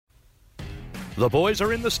The boys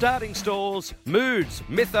are in the starting stalls. Moods,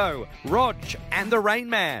 Mytho, Rog and the Rain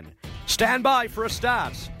Man. Stand by for a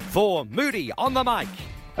start for Moody on the mic.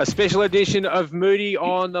 A special edition of Moody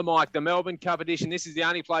on the mic, the Melbourne Cup edition. This is the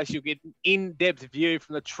only place you'll get an in-depth view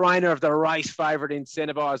from the trainer of the race favourite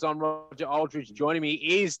Incentivise. I'm Roger Aldridge. Joining me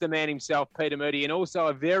is the man himself, Peter Moody, and also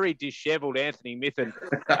a very dishevelled Anthony Mithen.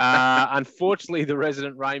 Unfortunately, the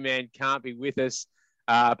resident Rain Man can't be with us,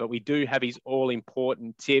 but we do have his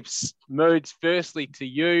all-important tips. Moods, firstly to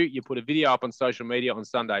you, you put a video up on social media on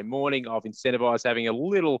Sunday morning of Incentivise having a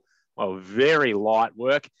little, very light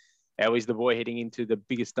work. How is the boy heading into the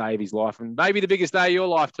biggest day of his life and maybe the biggest day of your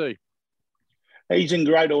life too? He's in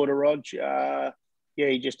great order, Rog.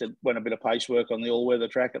 He just went a bit of pace work on the all-weather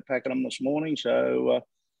track at Pakenham this morning. So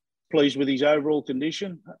pleased with his overall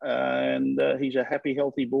condition and he's a happy,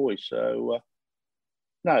 healthy boy. So,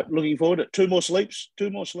 looking forward to two more sleeps.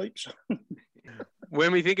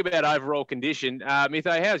 When we think about overall condition,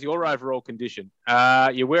 Mitho, how's your overall condition?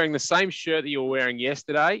 You're wearing the same shirt that you were wearing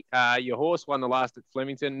yesterday. Your horse won the last at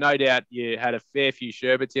Flemington. No doubt you had a fair few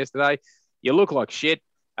sherbets yesterday. You look like shit.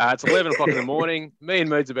 It's 11 o'clock in the morning. Me and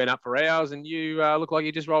Moods have been up for hours, and you look like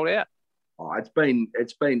you just rolled out. Oh, this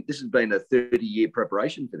has been a 30-year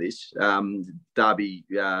preparation for this. Derby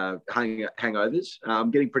hangovers.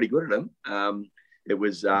 I'm getting pretty good at them. It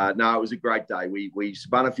was a great day. We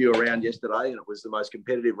spun a few around yesterday, and it was the most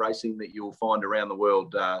competitive racing that you'll find around the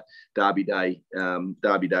world. Derby Day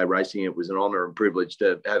racing. It was an honour and privilege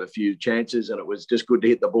to have a few chances, and it was just good to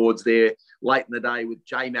hit the boards there late in the day with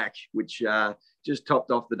J-Mac, which just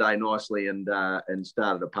topped off the day nicely and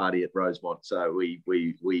started a party at Rosemont. So we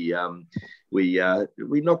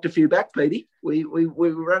knocked a few back, Petey. We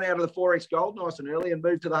ran out of the 4X Gold nice and early and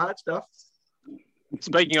moved to the hard stuff.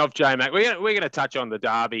 Speaking of J-Mac, we're going to touch on the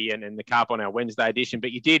Derby and the Cup on our Wednesday edition,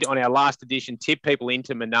 but you did on our last edition tip people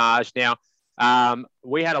into Menage. Now,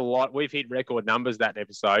 we had a lot. We've hit record numbers that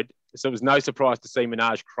episode, so it was no surprise to see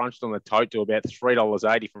Menage crunched on the tote to about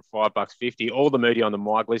 $3.80 from $5.50. All the Moody on the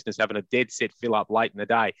mic listeners having a dead set fill up late in the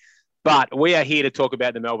day. But we are here to talk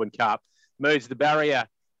about the Melbourne Cup. Moods, the barrier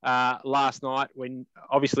last night when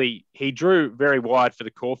obviously he drew very wide for the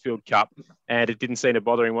Caulfield Cup and it didn't seem to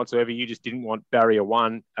bother him whatsoever. You just didn't want barrier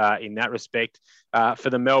one in that respect. For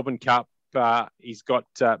the Melbourne Cup, he's got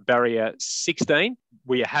barrier 16.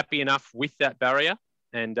 Were you happy enough with that barrier?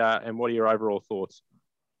 And what are your overall thoughts?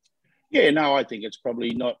 Yeah, no, I think it's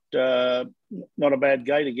probably not a bad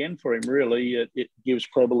gate again for him, really. It gives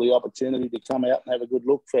Prebble the opportunity to come out and have a good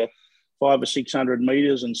look for 500 or 600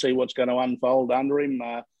 metres and see what's going to unfold under him.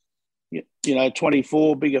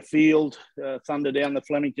 24, bigger field, thunder down the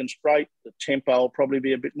Flemington Straight. The tempo will probably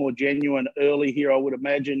be a bit more genuine early here, I would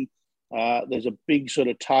imagine. There's a big sort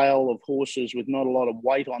of tail of horses with not a lot of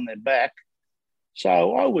weight on their back.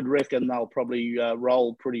 So I would reckon they'll probably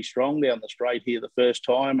roll pretty strong down the straight here the first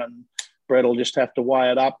time, and Brett will just have to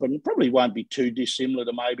weigh it up, and probably won't be too dissimilar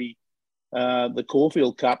to maybe the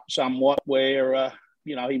Caulfield Cup somewhat, where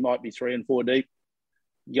he might be 3 and 4 deep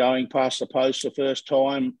going past the post the first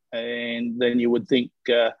time. And then you would think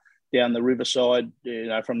down the riverside,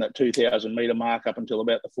 from that 2,000 metre mark up until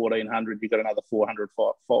about the 1,400, you've got another 400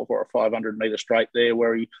 or 500 metre straight there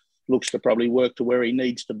where he looks to probably work to where he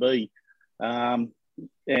needs to be. I'm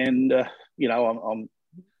going to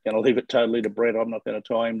leave it totally to Brett. I'm not going to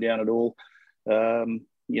tie him down at all.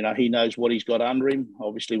 He knows what he's got under him.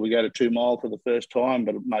 Obviously, we go to 2 mile for the first time,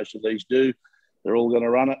 but most of these do. They're all going to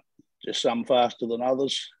run it, just some faster than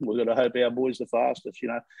others. We've got to hope our boy's the fastest,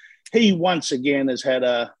 He once again has had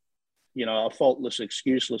a faultless,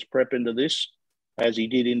 excuseless prep into this, as he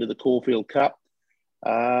did into the Caulfield Cup.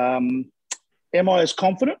 Am I as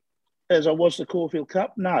confident as I was the Caulfield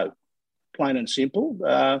Cup? No, plain and simple.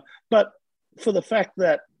 But for the fact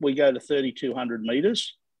that we go to 3,200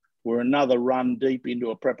 metres, we're another run deep into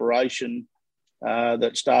a preparation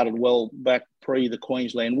that started well back pre the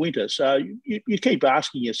Queensland winter. So you keep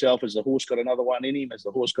asking yourself, has the horse got another one in him? Has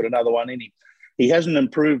the horse got another one in him? He hasn't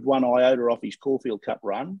improved one iota off his Caulfield Cup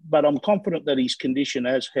run, but I'm confident that his condition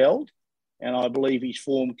has held, and I believe his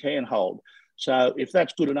form can hold. So if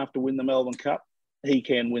that's good enough to win the Melbourne Cup, he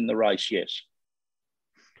can win the race, yes.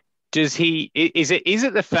 Is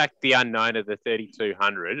it the fact, the unknown of the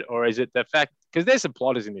 3,200, or is it the fact, because there's some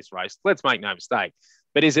plotters in this race, let's make no mistake,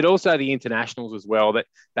 but is it also the internationals as well that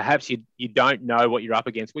perhaps you don't know what you're up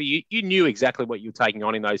against? Well, you knew exactly what you were taking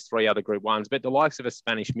on in those 3 other Group 1s, but the likes of a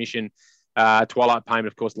Spanish Mission, Twilight Payment,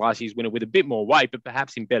 of course, last year's winner with a bit more weight, but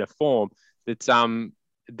perhaps in better form, that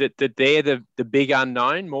they're the big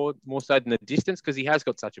unknown more so than the distance, because he has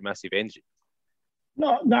got such a massive engine.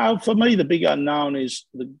 No. For me, the big unknown is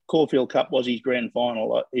the Caulfield Cup was his grand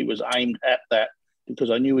final. He was aimed at that because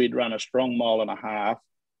I knew he'd run a strong mile and a half,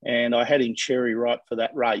 and I had him cherry ripe for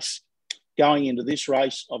that race. Going into this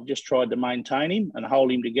race, I've just tried to maintain him and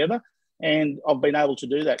hold him together, and I've been able to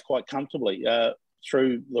do that quite comfortably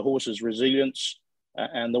through the horse's resilience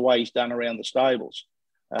and the way he's done around the stables.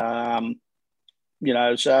 So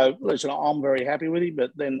listen, I'm very happy with him,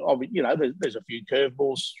 but then, there's a few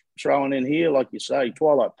curveballs thrown in here. Like you say,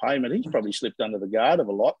 Twilight Payment, he's probably slipped under the guard of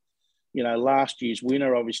a lot. Last year's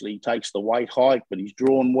winner obviously takes the weight hike, but he's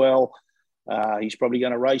drawn well. He's probably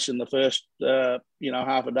going to race in the first,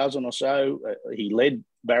 half a dozen or so. He led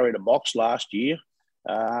Barrier to Box last year.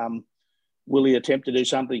 Will he attempt to do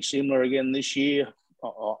something similar again this year?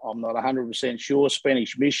 I'm not 100% sure.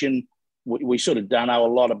 Spanish Mission, we sort of don't know a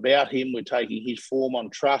lot about him. We're taking his form on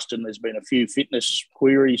trust, and there's been a few fitness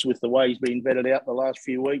queries with the way he's been vetted out the last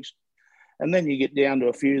few weeks. And then you get down to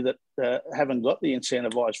a few that haven't got the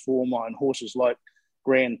incentivised form line, horses like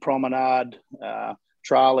Grand Promenade,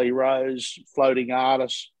 Charlie Rose, Floating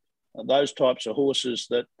Artist, those types of horses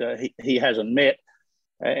that he hasn't met.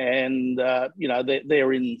 And,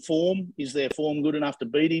 they're in form. Is their form good enough to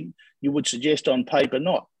beat him? You would suggest on paper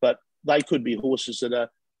not, but they could be horses that are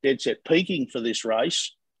dead set peaking for this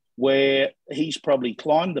race, where he's probably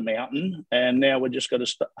climbed the mountain, and now we're just going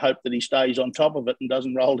to hope that he stays on top of it and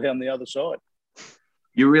doesn't roll down the other side.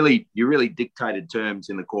 You really dictated terms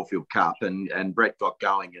in the Caulfield Cup, and Brett got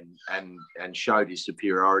going and showed his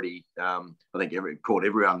superiority. I think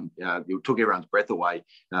took everyone's breath away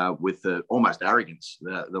with the almost arrogance,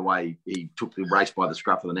 the way he took the race by the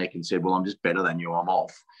scruff of the neck and said, "Well, I'm just better than you. I'm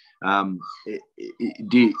off."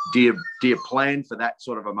 Do you plan for that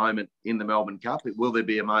sort of a moment in the Melbourne Cup? Will there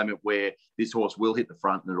be a moment where this horse will hit the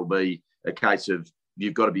front and it'll be a case of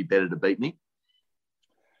you've got to be better to beat me?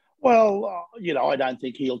 Well, I don't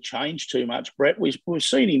think he'll change too much, Brett. We've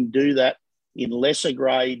seen him do that in lesser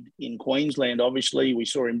grade in Queensland. Obviously, we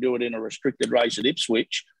saw him do it in a restricted race at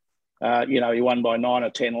Ipswich. He won by 9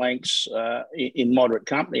 or 10 lengths in moderate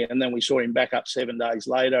company, and then we saw him back up 7 days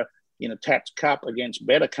later in a Tats Cup against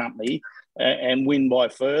better company and win by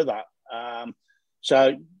further.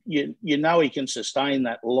 So he can sustain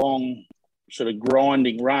that long sort of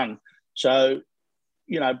grinding run. So,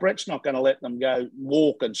 Brett's not going to let them go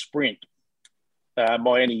walk and sprint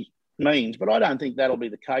by any means, but I don't think that'll be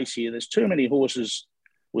the case here. There's too many horses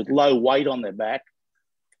with low weight on their back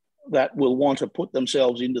that will want to put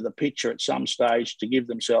themselves into the picture at some stage to give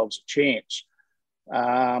themselves a chance.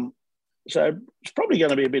 So it's probably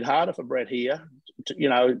going to be a bit harder for Brett here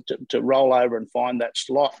to roll over and find that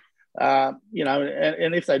slot. And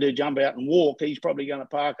if they do jump out and walk, he's probably going to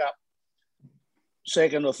park up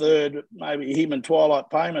second or third. Maybe him and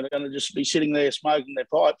Twilight Payment are going to just be sitting there smoking their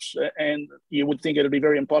pipes, and you would think it'd be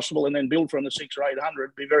very impossible, and then build from the 6 or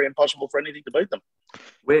 800, be very impossible for anything to beat them.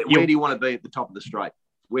 Where do you want to be at the top of the straight?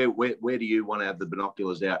 Where do you want to have the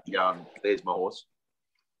binoculars out going, there's my horse?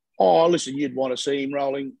 Oh, listen, you'd want to see him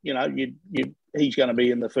rolling. He's going to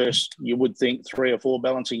be in the first, you would think, 3 or 4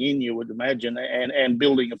 balancing in, you would imagine, and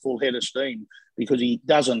building a full head of steam, because he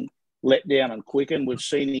doesn't let down and quicken. We've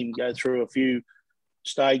seen him go through a few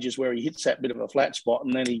stages where he hits that bit of a flat spot,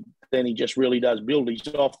 and then he just really does build. He's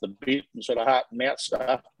off the bit and sort of heart and mouth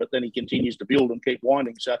stuff, but then he continues to build and keep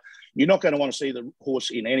winding. So you're not going to want to see the horse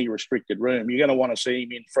in any restricted room. You're going to want to see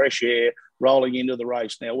him in fresh air, rolling into the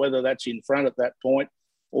race. Now, whether that's in front at that point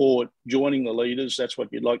or joining the leaders, that's what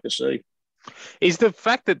you'd like to see. Is the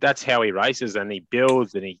fact that that's how he races and he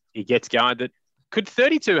builds and he gets going, that could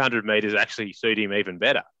 3,200 metres actually suit him even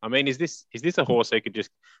better? I mean, is this a horse who could just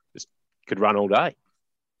could run all day?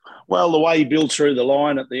 Well, the way he builds through the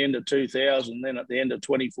line at the end of 2,000, then at the end of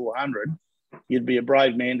 2,400, you'd be a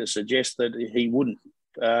brave man to suggest that he wouldn't.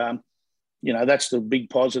 That's the big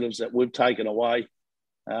positives that we've taken away,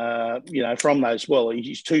 from those. Well,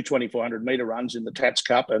 he's 2 2,400-metre runs in the Tats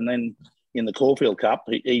Cup, and then in the Caulfield Cup,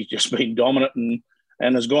 he's just been dominant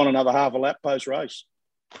and has gone another half a lap post-race.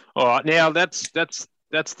 All right, now that's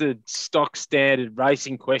the stock standard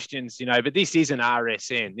racing questions, but this isn't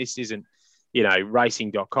RSN. This isn't,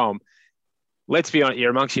 racing.com. Let's be honest,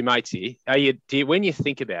 you're amongst your mates here. When you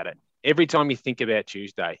think about it, every time you think about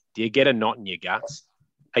Tuesday, do you get a knot in your guts?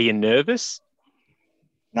 Are you nervous?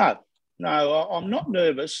 No, I'm not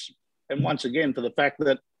nervous. And once again, for the fact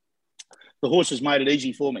that the horse has made it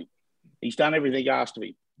easy for me. He's done everything asked of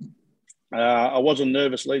him. I wasn't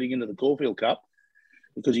nervous leading into the Caulfield Cup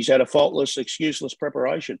because he's had a faultless, excuseless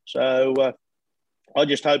preparation. So I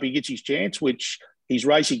just hope he gets his chance, which his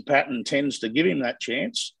racing pattern tends to give him that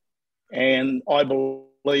chance. And I believe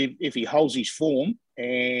believe if he holds his form,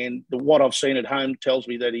 and what I've seen at home tells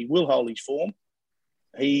me that he will hold his form,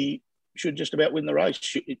 he should just about win the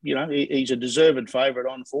race. You know, he's a deserved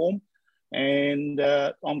favourite on form, and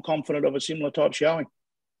I'm confident of a similar type showing.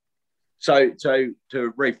 So to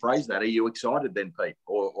rephrase that, are you excited then, Pete,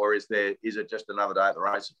 or is it just another day at the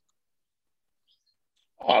races?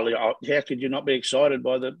 Oh, how could you not be excited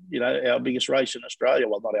by our biggest race in Australia?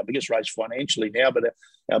 Well, not our biggest race financially now, but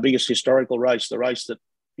our biggest historical race, the race that,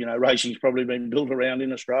 racing's probably been built around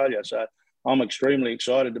in Australia. So I'm extremely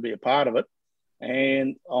excited to be a part of it.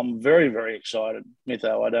 And I'm very, very excited,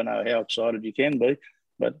 Mitho. I don't know how excited you can be,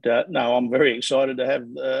 but no, I'm very excited to have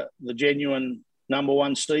the genuine number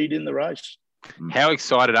one seed in the race. How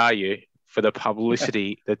excited are you for the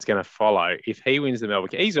publicity that's going to follow if he wins the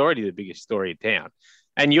Melbourne? He's already the biggest story in town.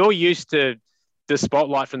 And you're used to the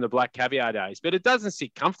spotlight from the Black Caviar days, but it doesn't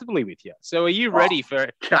sit comfortably with you. So are you ready for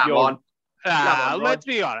Come on, let's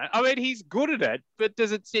be honest. I mean, he's good at it, but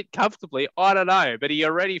does it sit comfortably? I don't know. But are you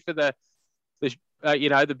ready for the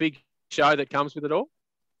big show that comes with it all?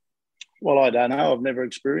 Well, I don't know. I've never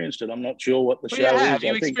experienced it. I'm not sure what the show is.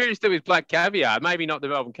 You experienced it with Black Caviar. Maybe not the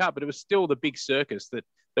Melbourne Cup, but it was still the big circus that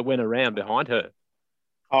went around behind her.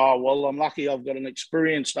 Oh, well, I'm lucky I've got an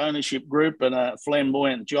experienced ownership group and a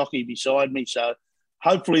flamboyant jockey beside me. So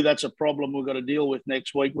hopefully that's a problem we've got to deal with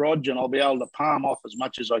next week, Rog, and I'll be able to palm off as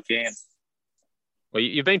much as I can. Well,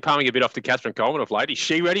 you've been palming a bit off to Catherine Coleman of late. Is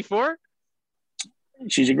she ready for it?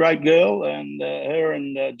 She's a great girl, and her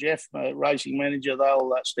and Jeff, racing manager,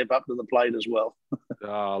 they'll step up to the plate as well.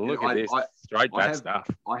 Oh, look at this! Straight bad stuff.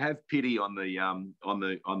 I have pity on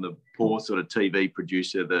the poor sort of TV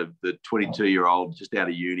producer, the 22-year-old just out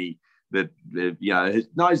of uni that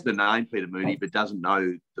knows the name Peter Mooney but doesn't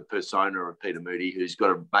know the persona of Peter Mooney, who's got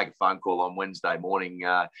to make a phone call on Wednesday morning.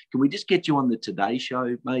 Can we just get you on the Today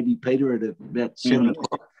Show, maybe, Peter, at about 7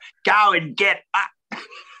 o'clock? Go and get up.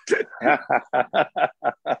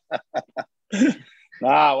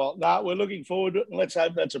 No, we're looking forward to it, and let's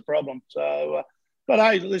hope that's a problem. So, but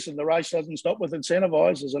hey, listen, the race doesn't stop with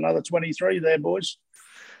Incentivise. There's another 23 there, boys.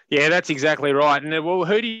 Yeah, that's exactly right. And well,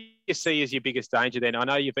 who do you see as your biggest danger then? I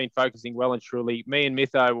know you've been focusing well and truly. Me and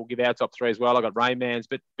Mitho will give our top three as well. I got Raymans,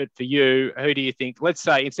 but for you, who do you think? Let's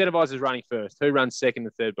say Incentivise is running first. Who runs second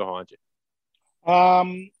and third behind you?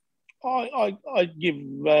 I give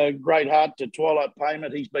great heart to Twilight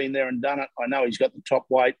Payment. He's been there and done it. I know he's got the top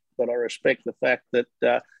weight, but I respect the fact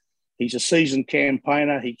that he's a seasoned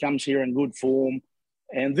campaigner. He comes here in good form.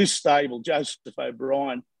 And this stable, Joseph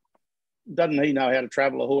O'Brien, doesn't he know how to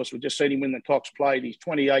travel a horse? We've just seen him win the Cox Plate. He's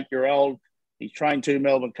 28-year-old. He's trained 2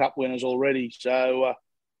 Melbourne Cup winners already. So,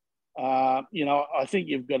 I think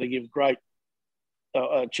you've got to give great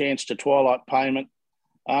a chance to Twilight Payment.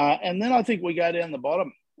 And then I think we go down the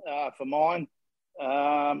bottom. For mine,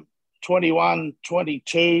 21,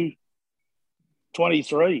 22,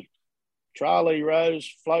 23. Charlie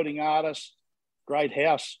Rose, Floating Artist, great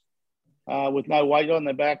house with no weight on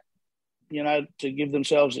their back, to give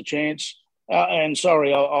themselves a chance. And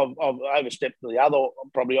sorry, I've overstepped the other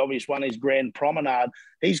probably obvious one is Grand Promenade.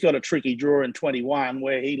 He's got a tricky draw in 21.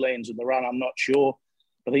 Where he lands in the run, I'm not sure.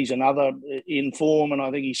 But he's another in form, and I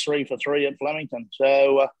think he's 3 for 3 at Flemington.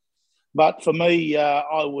 So... But for me,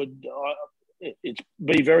 it'd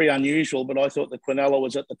be very unusual, but I thought the Quinella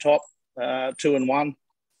was at the top, 2 and 1,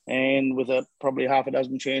 and with probably half a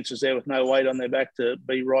dozen chances there with no weight on their back to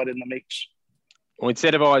be right in the mix. Well,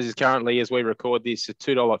 Incentivise is currently, as we record this, a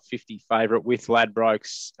 $2.50 favourite with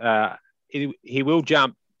Ladbrokes. He will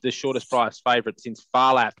jump the shortest price favourite since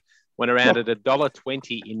Farlap went around at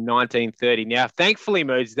 $1.20 in 1930. Now, thankfully,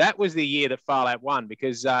 Moods, that was the year that Farlap won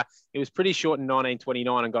because it was pretty short in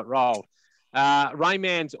 1929 and got rolled.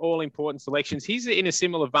 Rayman's all-important selections. He's in a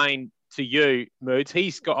similar vein to you, Moods.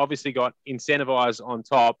 He's obviously got Incentivise on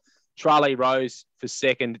top, Charlie Rose for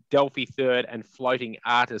second, Delphi third, and Floating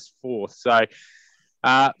Artist fourth. So,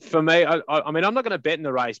 for me, I mean, I'm not going to bet in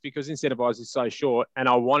the race because Incentivise is so short, and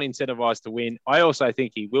I want Incentivise to win. I also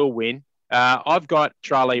think he will win. I've got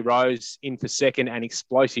Charlie Rose in for second and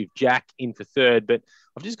Explosive Jack in for third, but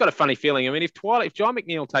I've just got a funny feeling. I mean, if John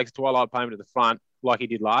McNeil takes Twilight Payment to the front like he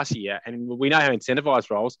did last year, and we know how Incentivise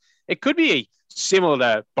rolls, it could be similar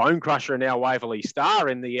to Bone Crusher and now Waverley Star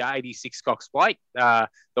in the 86 Cox Plate, the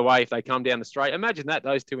way if they come down the straight. Imagine that,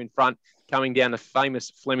 those two in front coming down the famous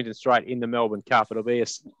Flemington Straight in the Melbourne Cup. It'll be a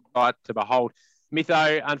sight to behold.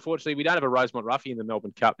 Mitho, unfortunately, we don't have a Rosemont Roughie in the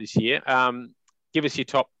Melbourne Cup this year. Give us your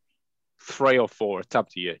top 3 or 4. It's up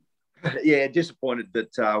to you. Yeah, disappointed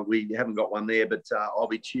that we haven't got one there, but I'll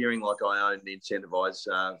be cheering like I own the Incentivise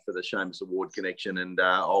for the Seamus Award connection and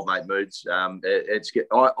old mate Moods. I'm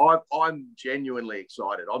genuinely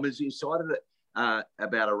excited. I'm as excited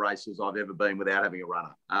about a race as I've ever been without having a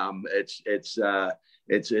runner.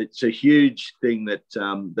 It's a huge thing that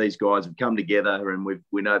these guys have come together, and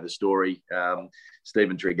we know the story.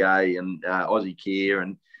 Stephen Tregay and Aussie Keir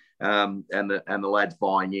and the lads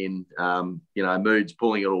buying in. Moods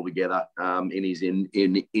pulling it all together in his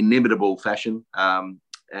inimitable fashion,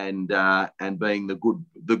 and being the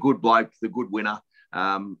good bloke, the good winner.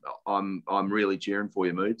 I'm really cheering for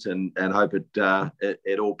you, Moods, and hope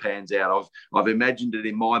it all pans out. I've imagined it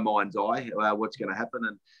in my mind's eye what's going to happen,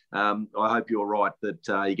 and I hope you're right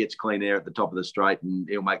that he gets clean air at the top of the straight and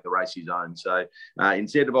he'll make the race his own. So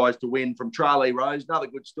Incentivised to win from Charlie Rose, another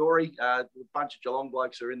good story. A bunch of Geelong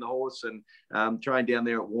blokes are in the horse and trained down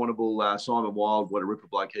there at Warrnambool. Simon Wild, what a ripper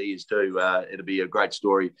bloke he is too. It'll be a great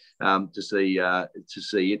story to see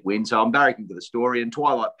it win. So I'm barracking for the story, and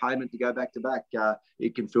Twilight Payment to go back to back.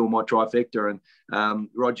 It can fill my trifecta. And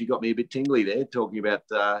Roger got me a bit tingly there talking about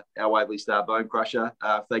our Waverley Star Bone Crusher.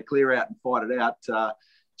 If they clear out and fight it out,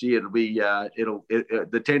 it'll be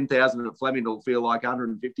the 10,000 at Fleming will feel like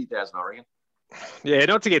 150,000, I reckon. Yeah,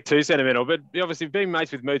 not to get too sentimental, but obviously being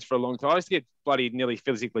mates with Moods for a long time, I used to get bloody nearly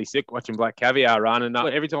physically sick watching Black Caviar run. And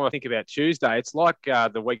every time I think about Tuesday, it's like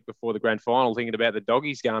the week before the grand final, thinking about the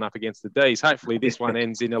doggies going up against the D's. Hopefully this one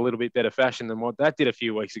ends in a little bit better fashion than what that did a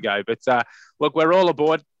few weeks ago. But look, we're all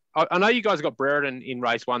aboard. I know you guys got Brereton in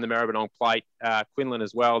race one, the Maribyrnong Plate, Quinlan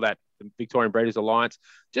as well, that the Victorian Breeders' Alliance.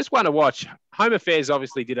 Just want to watch. Home Affairs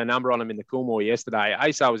obviously did a number on him in the Coolmore yesterday.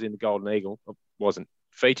 Asa was in the Golden Eagle. Wasn't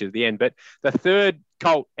featured at the end, but the third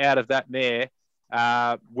colt out of that mare,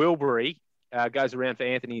 Wilbury, goes around for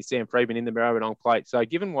Anthony and Sam Freeman in the Maribyrnong Plate. So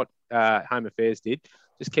given what Home Affairs did,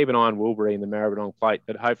 just keep an eye on Wilbury in the Maribyrnong Plate,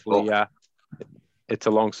 but hopefully it's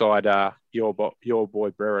alongside your boy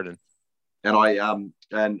Brereton. And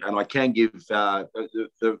I can give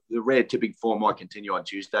the rare tipping form might continue on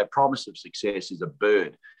Tuesday. Promise of Success is a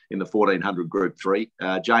bird in the 1400 Group 3.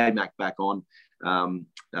 J-Mac back on.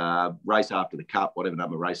 Race after the Cup, whatever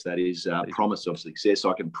number race that is. Promise of Success.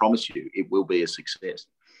 I can promise you it will be a success.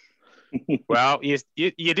 Well,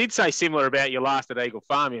 you did say similar about your last at Eagle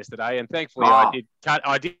Farm yesterday, and thankfully I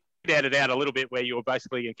did edit out a little bit where you were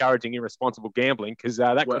basically encouraging irresponsible gambling, because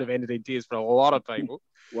that could have ended in tears for a lot of people.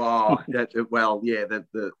 The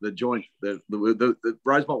joint, the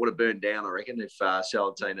Rosemont would have burned down, I reckon, if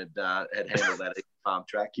Salatine had handled that farm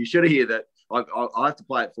track. You should hear that. I have to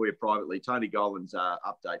play it for you privately. Tony Golan's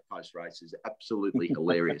update post race is absolutely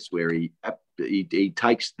hilarious, where he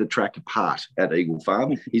takes the track apart at Eagle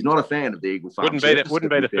Farm. He's not a fan of the Eagle Farm. Wouldn't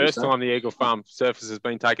be the first time the Eagle Farm surface has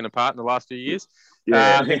been taken apart in the last few years.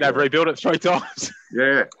 Yeah, I think they've rebuilt it 3 times.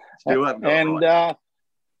 Yeah, still haven't got it right.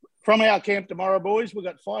 From our camp tomorrow, boys, we've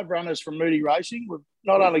got 5 runners from Moody Racing. We've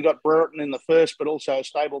not only got Brereton in the first, but also a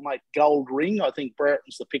stablemate Gold Ring. I think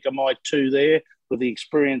Brereton's the pick of my 2 there with the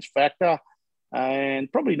experience factor,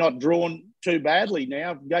 and probably not drawn too badly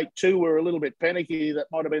now. Gate 2 were a little bit panicky. That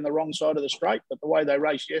might have been the wrong side of the straight, but the way they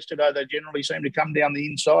raced yesterday, they generally seem to come down the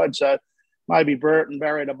inside. So maybe Brereton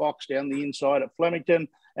barried a box down the inside at Flemington.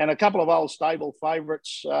 And a couple of old stable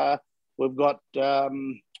favourites. We've got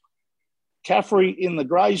Caffrey in the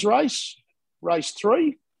Greys race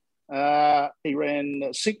 3. He ran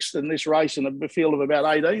 6th in this race in a field of about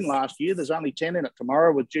 18 last year. There's only 10 in it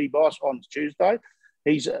tomorrow with G Boss on Tuesday.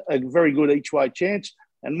 He's a very good each-way chance.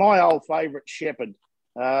 And my old favourite, Shepherd,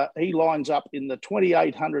 he lines up in the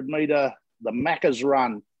 2,800 metre, the Macca's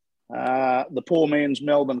Run, the poor man's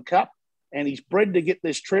Melbourne Cup. And he's bred to get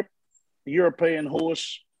this trip. European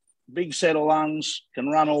horse, big set of lungs, can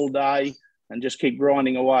run all day and just keep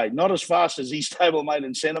grinding away. Not as fast as his stablemate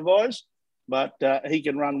Incentivised, but he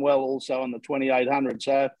can run well also on the 2,800.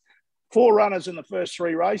 So 4 runners in the first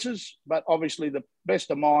 3 races, but obviously the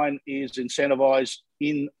best of mine is Incentivised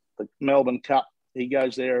in the Melbourne Cup. He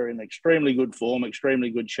goes there in extremely good form,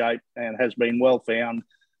 extremely good shape, and has been well found,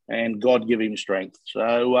 and God give him strength.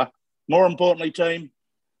 So more importantly, team,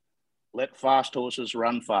 let fast horses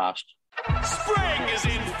run fast. Spring is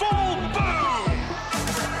in full boom!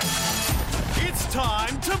 It's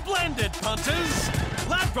time to blend it, punters.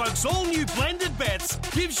 Ladbrokes all-new blended bets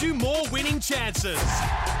gives you more winning chances.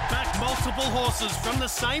 Back multiple horses from the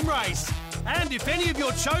same race, and if any of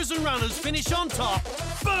your chosen runners finish on top,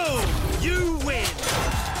 boom, you win.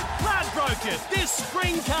 Ladbroke it this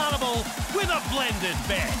spring carnival with a blended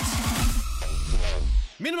bet.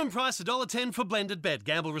 Minimum price $1.10 for blended bet.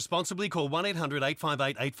 Gamble responsibly. Call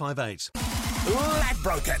 1-800-858-858.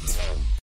 Ladbroke it.